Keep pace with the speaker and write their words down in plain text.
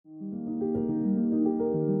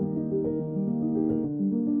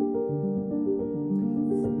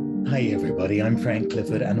Hi everybody, I'm Frank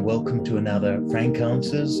Clifford and welcome to another Frank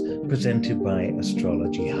Answers presented by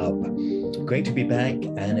Astrology Hub. Great to be back,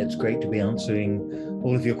 and it's great to be answering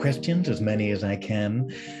all of your questions, as many as I can.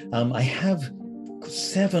 I have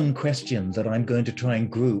 7 questions that I'm going to try and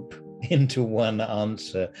group into one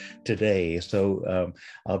answer today. So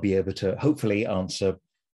I'll be able to hopefully answer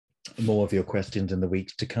more of your questions in the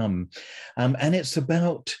weeks to come. And it's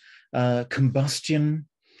about combustion.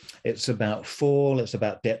 It's about fall, it's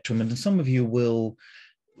about detriment, and some of you will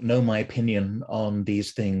know my opinion on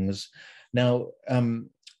these things. Now,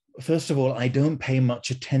 first of all, I don't pay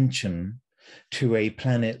much attention to a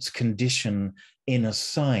planet's condition in a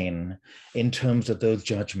sign in terms of those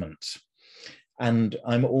judgments. And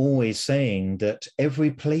I'm always saying that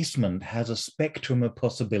every placement has a spectrum of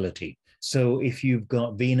possibility. So if you've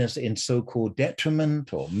got Venus in so-called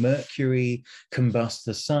detriment or Mercury combust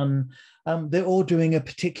the sun, they're all doing a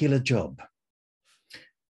particular job.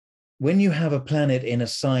 When you have a planet in a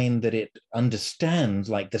sign that it understands,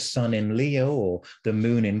 like the sun in Leo or the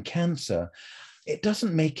moon in Cancer, it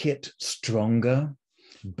doesn't make it stronger,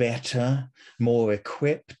 better, more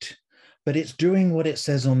equipped, but it's doing what it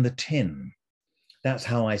says on the tin. That's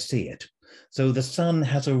how I see it. So the sun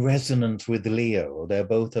has a resonance with Leo. They're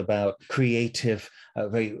both about creative,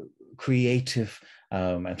 very creative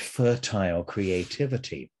and fertile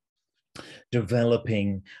creativity,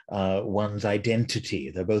 developing one's identity.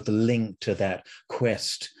 They're both linked to that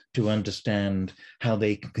quest to understand how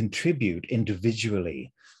they can contribute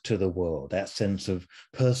individually to the world, that sense of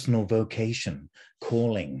personal vocation,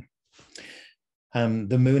 calling.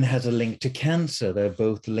 The moon has a link to Cancer. They're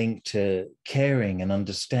both linked to caring and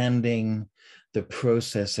understanding the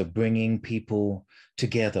process of bringing people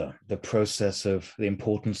together, the process of the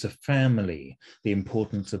importance of family, the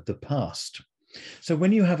importance of the past. So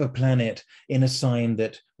when you have a planet in a sign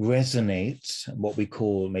that resonates, what we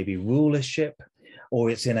call maybe rulership, or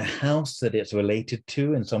it's in a house that it's related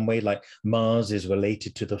to in some way, like Mars is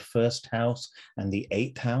related to the 1st house and the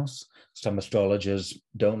 8th house. Some astrologers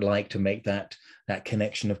don't like to make that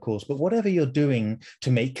connection, of course, but whatever you're doing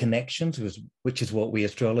to make connections, which is what we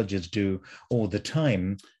astrologers do all the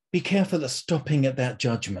time, be careful of stopping at that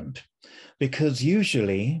judgment, because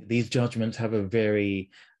usually these judgments have a very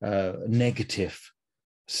negative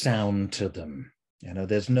sound to them. You know,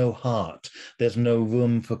 there's no heart, there's no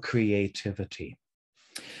room for creativity.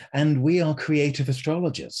 And we are creative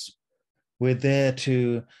astrologers. We're there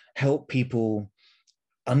to help people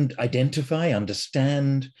identify,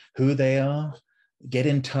 understand who they are, get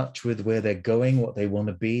in touch with where they're going, what they want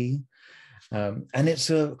to be. And it's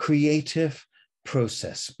a creative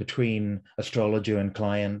process between astrologer and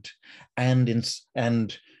client. And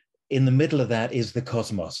in the middle of that is the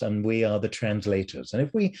cosmos, and we are the translators. And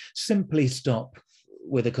if we simply stop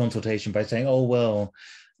with a consultation by saying, oh, well,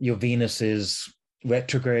 your Venus is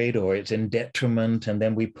retrograde or it's in detriment, and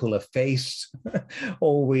then we pull a face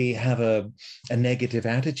or we have a negative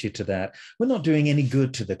attitude to that, we're not doing any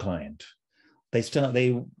good to the client.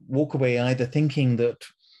 They walk away either thinking that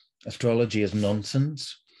astrology is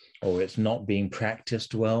nonsense or it's not being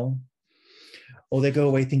practiced well, or they go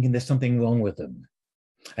away thinking there's something wrong with them.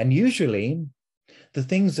 And usually the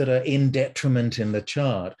things that are in detriment in the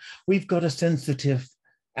chart, we've got a sensitive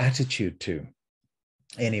attitude to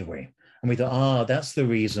anyway. And we thought, that's the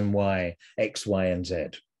reason why X, Y, and Z.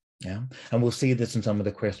 Yeah. And we'll see this in some of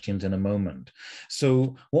the questions in a moment.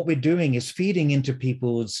 So what we're doing is feeding into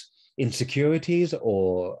people's insecurities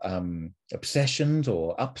or obsessions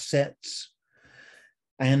or upsets.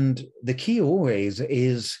 And the key always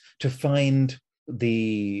is to find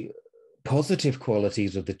the positive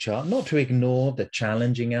qualities of the chart, not to ignore the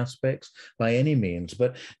challenging aspects by any means,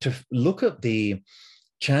 but to look at the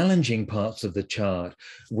challenging parts of the chart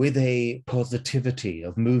with a positivity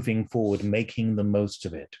of moving forward, making the most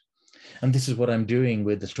of it. And this is what I'm doing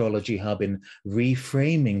with Astrology Hub in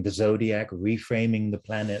reframing the zodiac, reframing the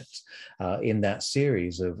planets in that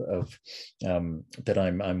series that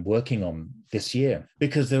I'm working on this year.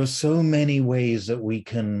 Because there are so many ways that we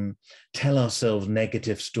can tell ourselves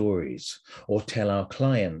negative stories or tell our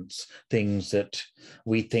clients things that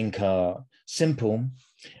we think are simple,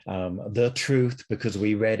 the truth because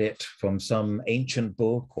we read it from some ancient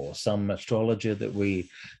book or some astrologer that we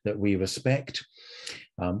respect,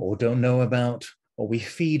 or don't know about, or we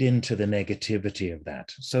feed into the negativity of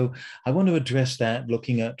that. So I want to address that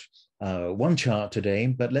looking at one chart today,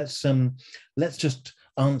 but let's just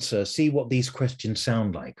see what these questions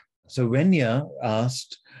sound like. So Renyah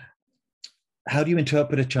asked, how do you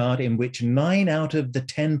interpret a chart in which 9 out of the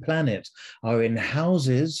 10 planets are in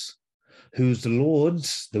houses whose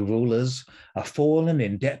lords, the rulers, are fallen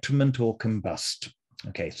in detriment or combust?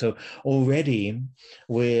 Okay, so already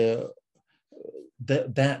we're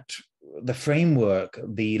the framework,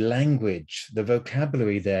 the language, the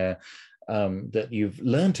vocabulary there that you've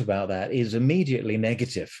learnt about that is immediately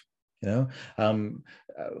negative.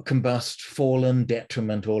 Combust, fallen,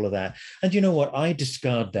 detriment, all of that. And you know what? I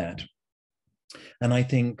discard that. And I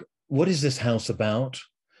think, what is this house about?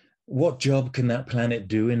 What job can that planet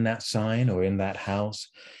do in that sign or in that house?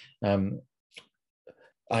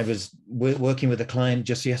 I was working with a client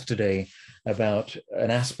just yesterday about an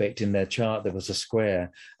aspect in their chart that was a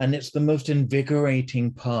square, and it's the most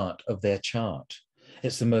invigorating part of their chart.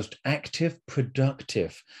 It's the most active,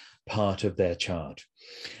 productive part of their chart.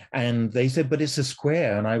 And they said, but it's a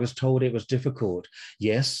square, and I was told it was difficult.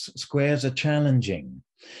 Yes, squares are challenging.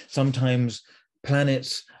 Sometimes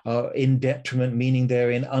planets are in detriment, meaning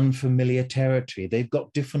they're in unfamiliar territory. They've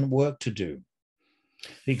got different work to do.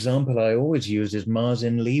 The example I always use is Mars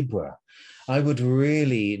in Libra. I would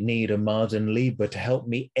really need a Mars in Libra to help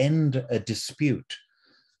me end a dispute,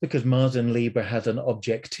 because Mars in Libra has an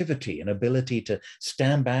objectivity, an ability to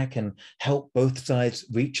stand back and help both sides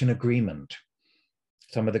reach an agreement.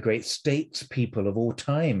 Some of the great statespeople of all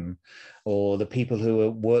time, or the people who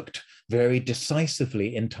have worked very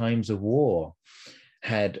decisively in times of war,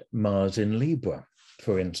 had Mars in Libra,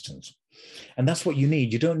 for instance. And that's what you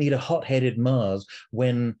need. You don't need a hot-headed Mars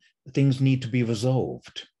when things need to be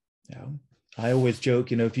resolved. I always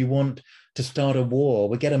joke, if you want to start a war,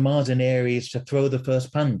 we get a Mars in Aries to throw the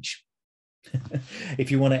first punch.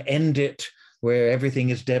 If you want to end it where everything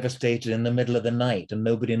is devastated in the middle of the night and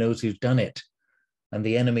nobody knows who's done it, and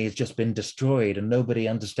the enemy has just been destroyed and nobody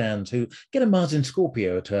understands who, get a Mars in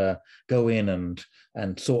Scorpio to go in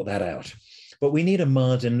and sort that out. But we need a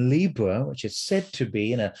Mars in Libra, which is said to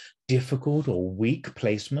be in a difficult or weak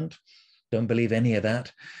placement. Don't believe any of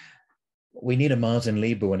that. We need a Mars in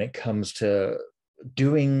Libra when it comes to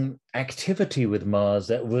doing activity with Mars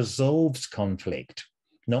that resolves conflict,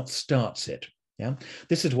 not starts it. Yeah,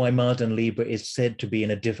 this is why Mars in Libra is said to be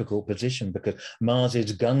in a difficult position, because Mars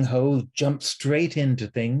is gung-ho, jumps straight into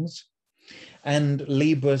things. And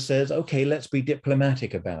Libra says, okay, let's be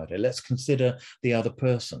diplomatic about it. Let's consider the other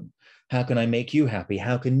person. How can I make you happy?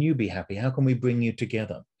 How can you be happy? How can we bring you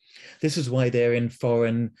together? This is why they're in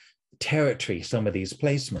foreign territory, some of these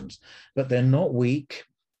placements, but they're not weak.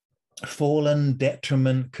 Fallen,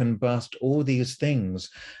 detriment, combust, all these things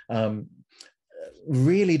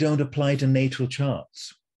really don't apply to natal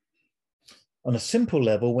charts. On a simple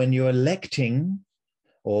level, when you're electing,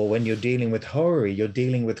 or when you're dealing with horror, you're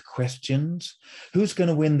dealing with questions. Who's going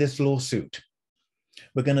to win this lawsuit?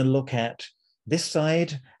 We're going to look at this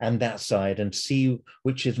side and that side and see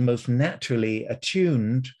which is most naturally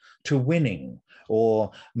attuned to winning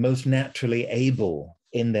or most naturally able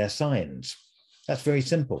in their signs. That's very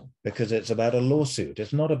simple, because it's about a lawsuit.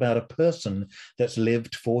 It's not about a person that's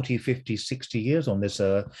lived 40, 50, 60 years on this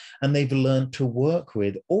earth, and they've learned to work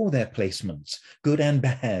with all their placements, good and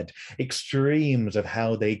bad, extremes of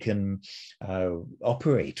how they can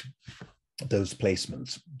operate those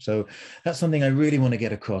placements. So that's something I really want to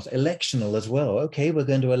get across. Electional as well. Okay, we're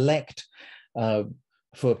going to elect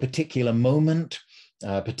for a particular moment,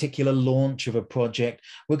 a particular launch of a project.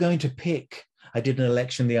 We're going to pick. I did an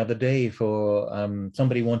election the other day for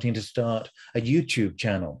somebody wanting to start a YouTube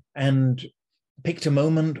channel, and picked a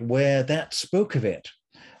moment where that spoke of it,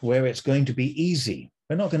 where it's going to be easy.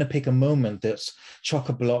 We're not going to pick a moment that's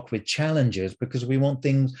chock-a-block with challenges, because we want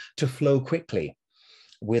things to flow quickly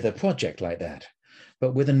with a project like that.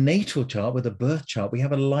 But with a natal chart, with a birth chart, we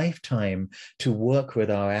have a lifetime to work with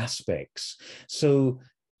our aspects. So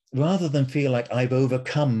rather than feel like I've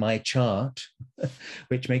overcome my chart,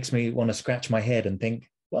 which makes me want to scratch my head and think,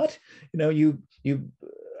 what?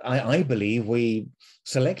 I believe we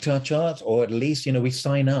select our charts, or at least, we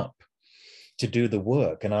sign up to do the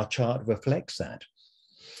work, and our chart reflects that.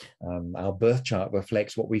 Our birth chart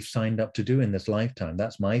reflects what we've signed up to do in this lifetime.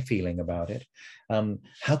 That's my feeling about it.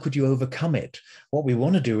 How could you overcome it? What we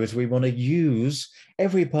want to do is we want to use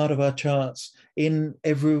every part of our charts in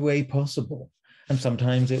every way possible. And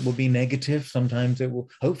sometimes it will be negative. Sometimes it will,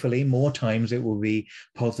 hopefully more times it will be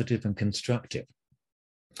positive and constructive.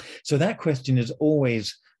 So that question is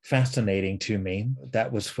always fascinating to me.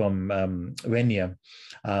 That was from Renyah.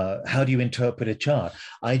 How do you interpret a chart?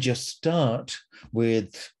 I just start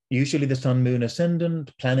with usually the sun, moon,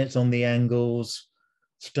 ascendant, planets on the angles.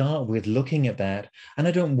 Start with looking at that. And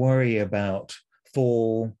I don't worry about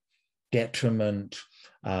fall, detriment,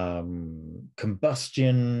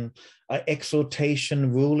 combustion,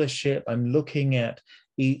 exaltation, rulership. I'm looking at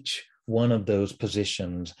each one of those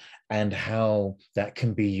positions and how that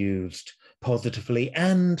can be used positively,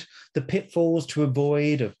 and the pitfalls to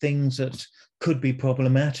avoid of things that could be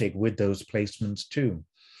problematic with those placements too.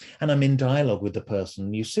 And I'm in dialogue with the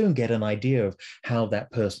person. You soon get an idea of how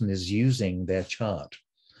that person is using their chart.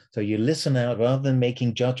 So you listen out rather than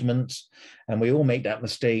making judgments. And we all make that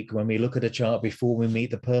mistake when we look at a chart before we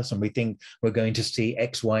meet the person. We think we're going to see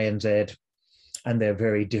X, Y, and Z, and they're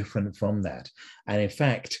very different from that. And in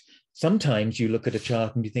fact, sometimes you look at a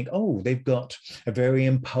chart and you think, oh, they've got a very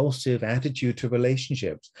impulsive attitude to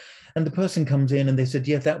relationships. And the person comes in and they said,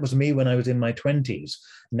 yeah, that was me when I was in my 20s.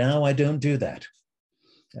 Now I don't do that.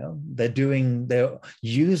 You know, they're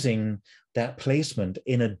using that placement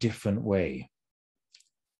in a different way.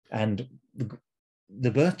 And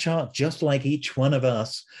the birth chart, just like each one of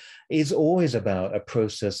us, is always about a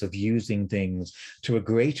process of using things to a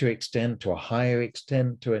greater extent, to a higher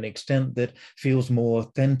extent, to an extent that feels more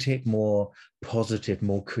authentic, more positive,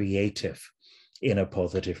 more creative in a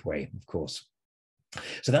positive way, of course.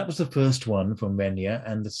 So that was the first one from Renyah.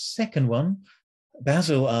 And the second one,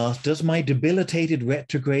 Basil asked, does my debilitated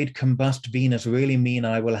retrograde combust Venus really mean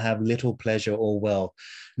I will have little pleasure or wealth?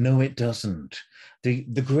 No, it doesn't. The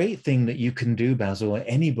great thing that you can do, Basil, or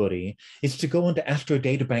anybody, is to go onto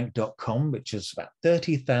astrodatabank.com, which is about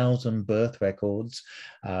 30,000 birth records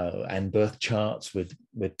and birth charts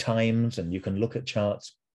with times, and you can look at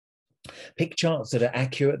charts. Pick charts that are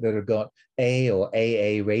accurate, that have got A or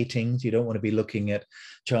AA ratings. You don't want to be looking at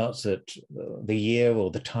charts that the year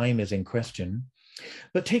or the time is in question.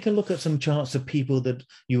 But take a look at some charts of people that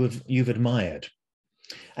you've admired,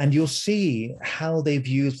 and you'll see how they've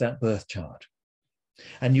used that birth chart.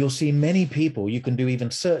 And you'll see many people. You can do even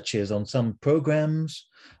searches on some programs.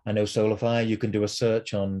 I know Solarfire, you can do a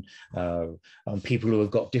search on people who have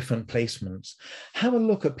got different placements. Have a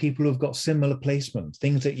look at people who've got similar placements,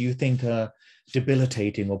 things that you think are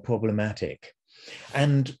debilitating or problematic.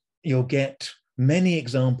 And you'll get many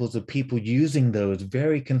examples of people using those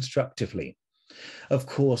very constructively. Of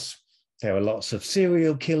course, there are lots of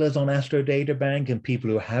serial killers on Astrodatabank and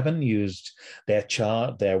people who haven't used their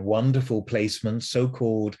chart, their wonderful placements,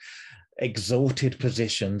 so-called exalted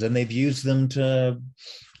positions, and they've used them to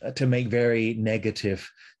make very negative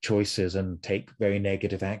choices and take very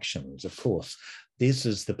negative actions. Of course, this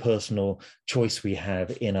is the personal choice we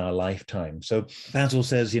have in our lifetime. So Basil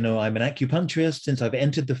says, you know, I'm an acupuncturist since I've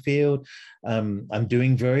entered the field. I'm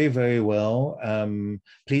doing very, very well.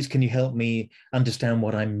 Please, can you help me understand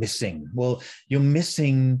what I'm missing? Well, you're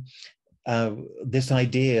missing this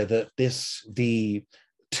idea that the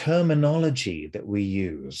terminology that we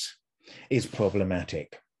use is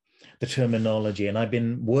problematic. The terminology, and I've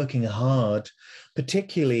been working hard,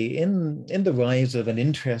 particularly in the rise of an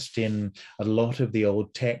interest in a lot of the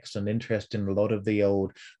old texts and interest in a lot of the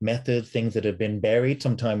old methods, things that have been buried,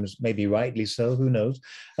 sometimes maybe rightly so, who knows.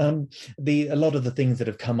 A lot of the things that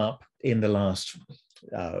have come up in the last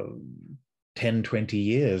 10, 20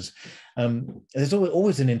 years, there's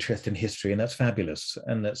always an interest in history, and that's fabulous,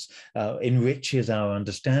 and that's enriches our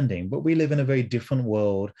understanding. But we live in a very different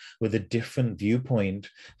world with a different viewpoint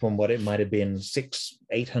from what it might have been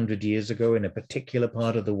 600-800 years ago in a particular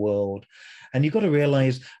part of the world. And you've got to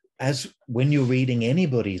realize, as when you're reading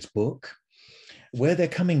anybody's book, where they're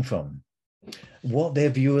coming from, what their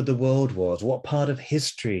view of the world was, what part of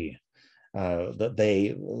history that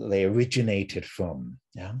they originated from.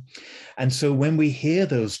 Yeah. And so when we hear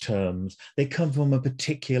those terms, they come from a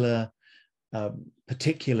particular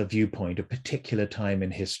viewpoint, a particular time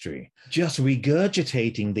in history. Just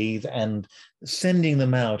regurgitating these and sending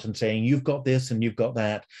them out and saying, you've got this and you've got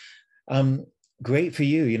that. Great for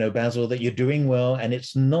you, you know, Basil, that you're doing well, and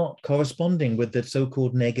it's not corresponding with the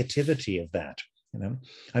so-called negativity of that. You know,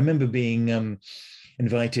 I remember being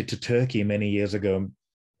invited to Turkey many years ago,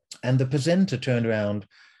 and the presenter turned around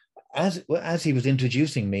as he was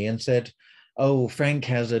introducing me and said, oh, Frank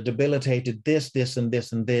has a debilitated this, and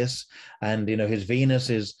this, and this. And, you know, his Venus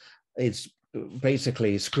is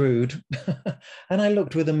basically screwed. And I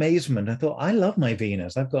looked with amazement. I thought, I love my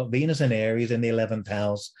Venus. I've got Venus in Aries in the 11th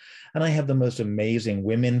house. And I have the most amazing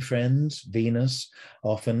women friends, Venus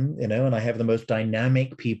often, you know, and I have the most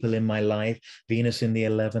dynamic people in my life, Venus in the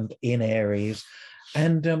 11th in Aries.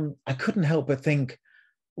 And I couldn't help but think,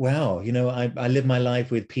 wow, you know, I live my life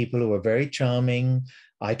with people who are very charming.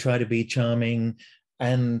 I try to be charming.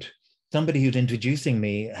 And somebody who's introducing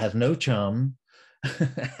me has no charm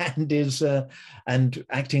and is and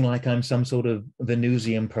acting like I'm some sort of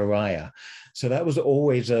Venusian pariah. So that was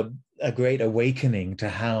always a great awakening to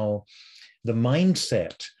how the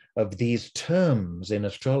mindset of these terms in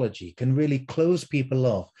astrology can really close people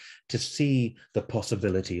off to see the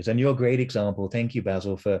possibilities. And you're a great example. Thank you,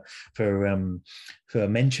 Basil, for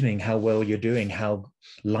mentioning how well you're doing, how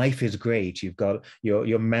life is great.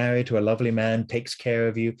 You're married to a lovely man, takes care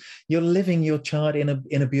of you. You're living your chart in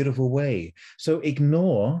a beautiful way. So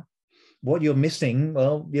ignore what you're missing.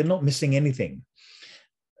 Well, you're not missing anything.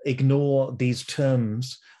 Ignore these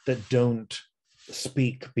terms that don't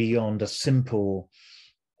speak beyond a simple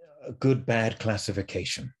good bad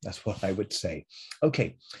classification. That's what I would say.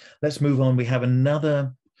 Okay, let's move on. We have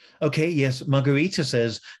another. Okay, yes, Margarita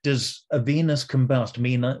says, does a Venus combust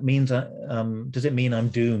does it mean I'm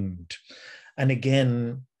doomed? And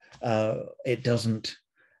again, it doesn't.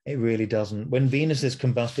 It really doesn't. When Venus is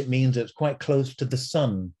combust, it means it's quite close to the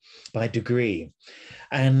sun by degree.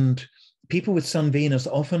 And people with Sun Venus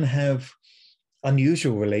often have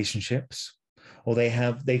unusual relationships, or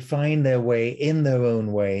they find their way in their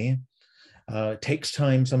own way. It takes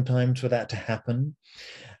time sometimes for that to happen.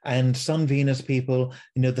 And Sun Venus people,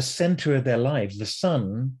 the center of their lives, the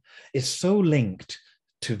sun, is so linked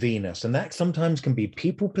to Venus. And that sometimes can be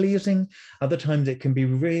people pleasing. Other times it can be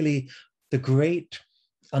really the great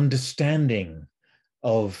understanding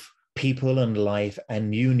of people and life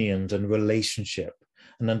and unions and relationship,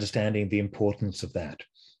 and understanding the importance of that.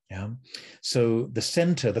 Yeah. So the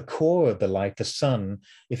center, the core of the life, the sun,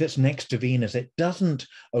 if it's next to Venus, it doesn't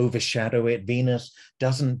overshadow it. Venus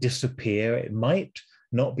doesn't disappear. It might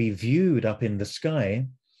not be viewed up in the sky,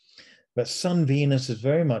 but Sun Venus is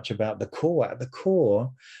very much about the core. At the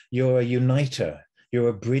core, you're a uniter. You're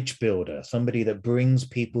a bridge builder, somebody that brings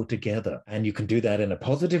people together. And you can do that in a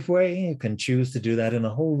positive way. You can choose to do that in a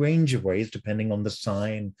whole range of ways, depending on the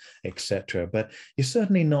sign, etc. But you're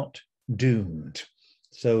certainly not doomed.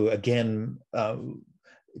 So again,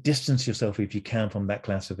 distance yourself if you can from that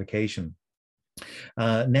classification.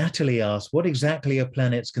 Natalie asks, what exactly are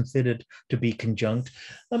planets considered to be conjunct?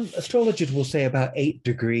 Astrologers will say about 8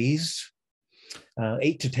 degrees.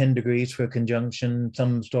 8 to 10 degrees for a conjunction.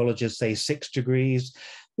 Some astrologers say 6 degrees.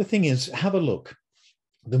 The thing is, have a look.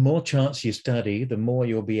 The more charts you study, the more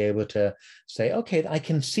you'll be able to say, okay, I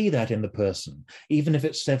can see that in the person, even if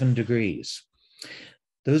it's 7 degrees.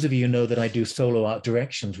 Those of you who know that I do solo art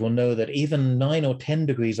directions will know that even 9 or 10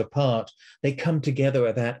 degrees apart, they come together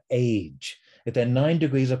at that age. If they're 9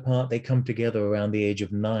 degrees apart, they come together around the age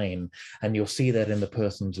of 9, and you'll see that in the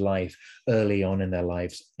person's life early on in their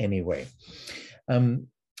lives anyway.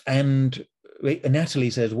 And Natalie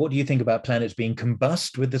says, what do you think about planets being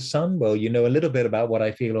combust with the sun? Well, you know a little bit about what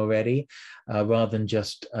I feel already, rather than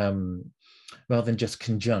just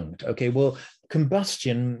conjunct. Okay, well,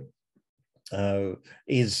 combustion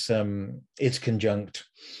is conjunct.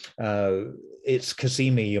 It's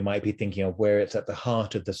Cassini, you might be thinking of, where it's at the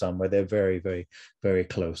heart of the sun, where they're very, very, very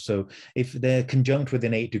close. So if they're conjunct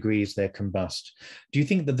within 8 degrees, they're combust. Do you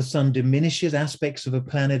think that the sun diminishes aspects of a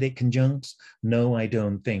planet it conjuncts? No, I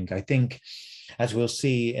don't think. I think, as we'll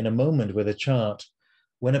see in a moment with a chart,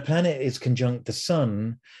 when a planet is conjunct the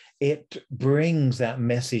sun, it brings that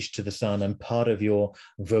message to the sun and part of your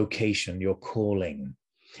vocation, your calling.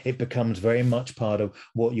 It becomes very much part of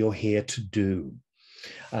what you're here to do.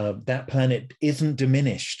 That planet isn't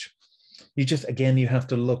diminished. You have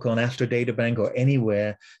to look on Astro Databank or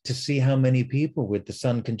anywhere to see how many people with the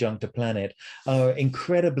sun conjunct a planet are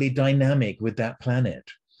incredibly dynamic with that planet.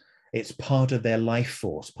 It's part of their life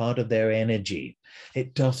force, part of their energy.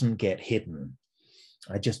 It doesn't get hidden.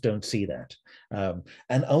 I just don't see that.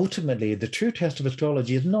 And ultimately, the true test of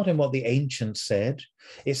astrology is not in what the ancients said.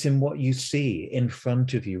 It's in what you see in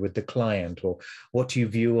front of you with the client, or what you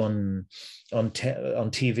view on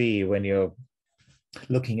TV when you're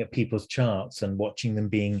looking at people's charts and watching them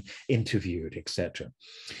being interviewed, etc.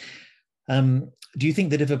 Do you think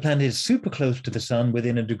that if a planet is super close to the sun,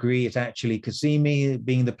 within a degree, it's actually Cassini,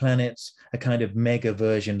 being the planets a kind of mega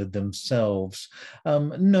version of themselves?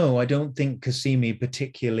 No, I don't think Cassini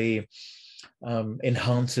particularly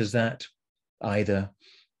enhances that either.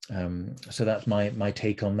 So that's my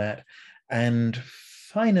take on that. And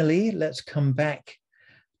finally, let's come back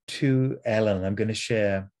to Ellen. I'm going to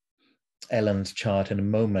share Ellen's chart in a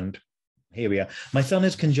moment. Here we are. My sun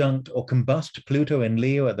is conjunct or combust Pluto in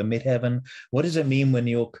Leo at the midheaven. What does it mean when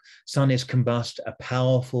your sun is combust a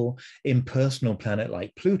powerful impersonal planet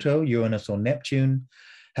like Pluto, Uranus, or Neptune?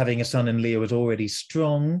 Having a sun in Leo is already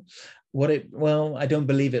strong. Well, I don't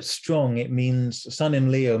believe it's strong. It means sun in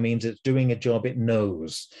Leo means it's doing a job it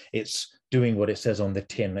knows. It's doing what it says on the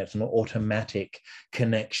tin. It's an automatic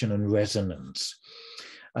connection and resonance.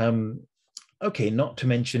 Okay, not to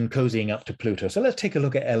mention cozying up to Pluto. So let's take a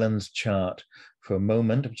look at Ellen's chart for a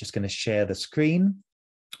moment. I'm just going to share the screen.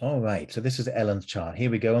 All right, so this is Ellen's chart. Here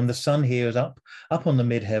we go. And the sun here is up on the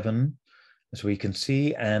midheaven, as we can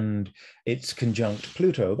see, and it's conjunct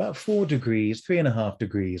Pluto, about 4 degrees, 3.5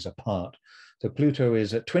 degrees apart. So Pluto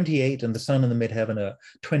is at 28 and the sun and the midheaven are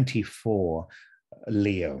 24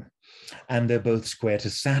 Leo. And they're both square to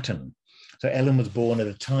Saturn. So Ellen was born at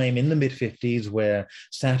a time in the mid-50s where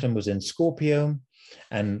Saturn was in Scorpio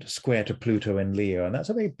and square to Pluto in Leo. And that's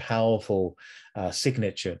a very powerful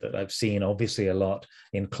signature that I've seen obviously a lot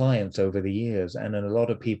in clients over the years and in a lot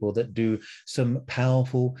of people that do some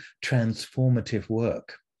powerful transformative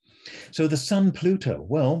work. So the sun Pluto,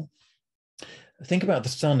 well, think about the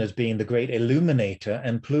sun as being the great illuminator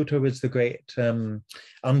and Pluto is the great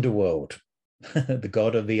underworld. The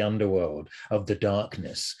god of the underworld, of the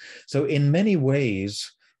darkness. So in many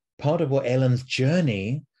ways, part of what Ellen's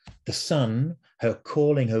journey, the sun, her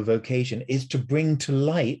calling, her vocation, is to bring to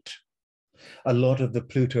light a lot of the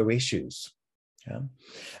Pluto issues. Yeah?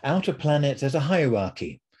 Outer planets, there's a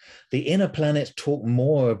hierarchy. The inner planets talk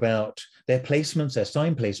more about their placements, their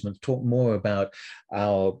sign placements, talk more about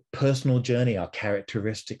our personal journey, our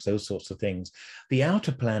characteristics, those sorts of things. The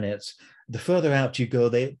outer planets, the further out you go,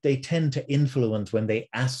 they tend to influence when they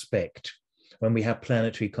aspect, when we have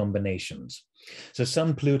planetary combinations. So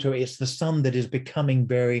Sun Pluto, it's the sun that is becoming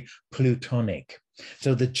very plutonic.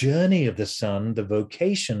 So the journey of the sun, the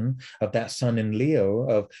vocation of that sun in Leo,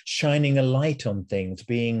 of shining a light on things,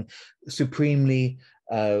 being supremely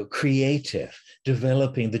creative,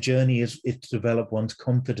 developing, the journey is to develop one's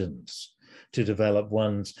confidence, to develop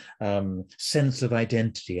one's sense of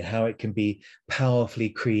identity and how it can be powerfully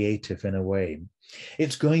creative in a way.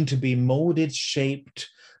 It's going to be molded, shaped,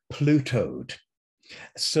 Plutoed.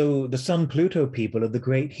 So the Sun Pluto people are the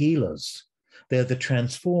great healers. They're the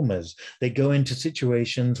transformers. They go into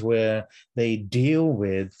situations where they deal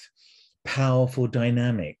with powerful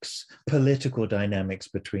dynamics, political dynamics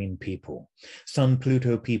between people. Sun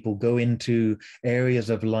Pluto people go into areas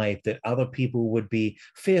of life that other people would be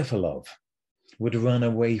fearful of, would run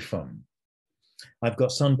away from. I've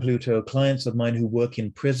got Sun Pluto clients of mine who work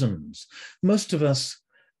in prisons. Most of us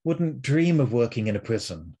wouldn't dream of working in a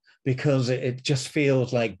prison because it just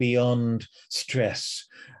feels like beyond stress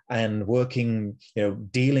and working,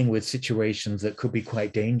 dealing with situations that could be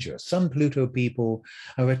quite dangerous. Sun Pluto people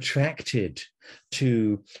are attracted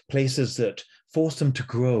to places that force them to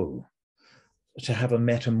grow, to have a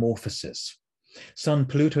metamorphosis. Sun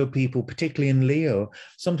Pluto people, particularly in Leo,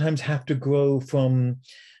 sometimes have to grow from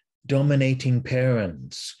dominating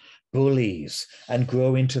parents, bullies, and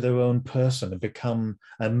grow into their own person and become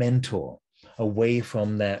a mentor away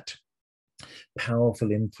from that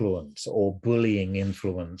powerful influence or bullying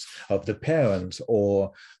influence of the parents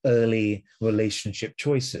or early relationship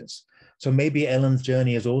choices. So maybe Ellen's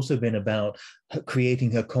journey has also been about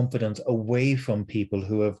creating her confidence away from people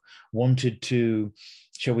who have wanted to,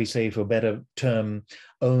 shall we say, for a better term,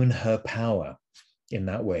 own her power in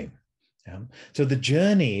that way. So the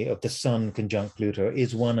journey of the sun conjunct Pluto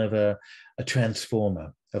is one of a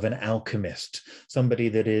transformer, of an alchemist, somebody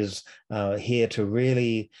that is here to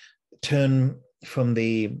really turn from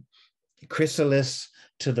the chrysalis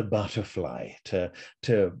to the butterfly,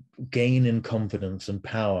 to gain in confidence and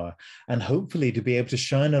power, and hopefully to be able to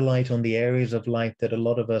shine a light on the areas of life that a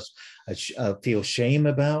lot of us feel shame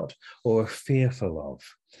about or are fearful of.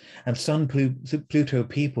 And Sun Pluto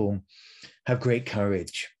people have great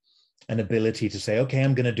courage, an ability to say, okay,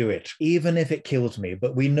 I'm going to do it, even if it kills me.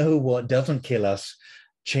 But we know what doesn't kill us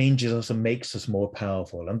changes us and makes us more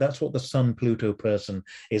powerful. And that's what the Sun Pluto person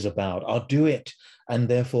is about. I'll do it, and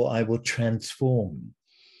therefore I will transform.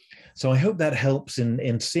 So I hope that helps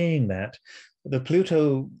in seeing that. The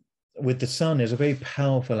Pluto with the sun is a very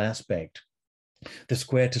powerful aspect. The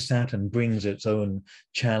square to Saturn brings its own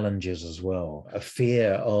challenges as well. A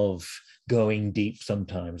fear of going deep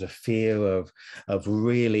sometimes, a fear of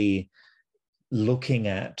really looking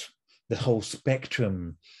at the whole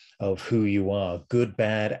spectrum of who you are, good,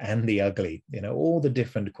 bad, and the ugly, all the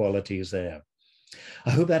different qualities there.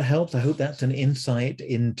 I hope that helps. I hope that's an insight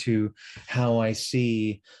into how I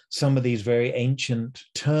see some of these very ancient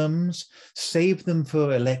terms, save them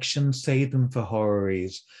for elections, save them for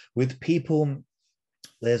horrors. With people,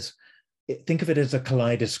 think of it as a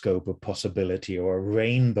kaleidoscope of possibility, or a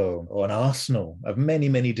rainbow, or an arsenal of many,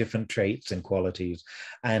 many different traits and qualities,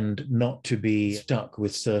 and not to be stuck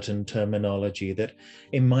with certain terminology that,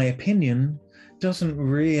 in my opinion, doesn't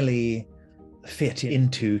really fit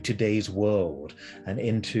into today's world and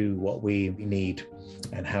into what we need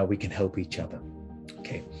and how we can help each other.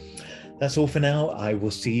 Okay, that's all for now. I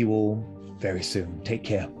will see you all very soon. Take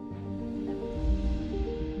care.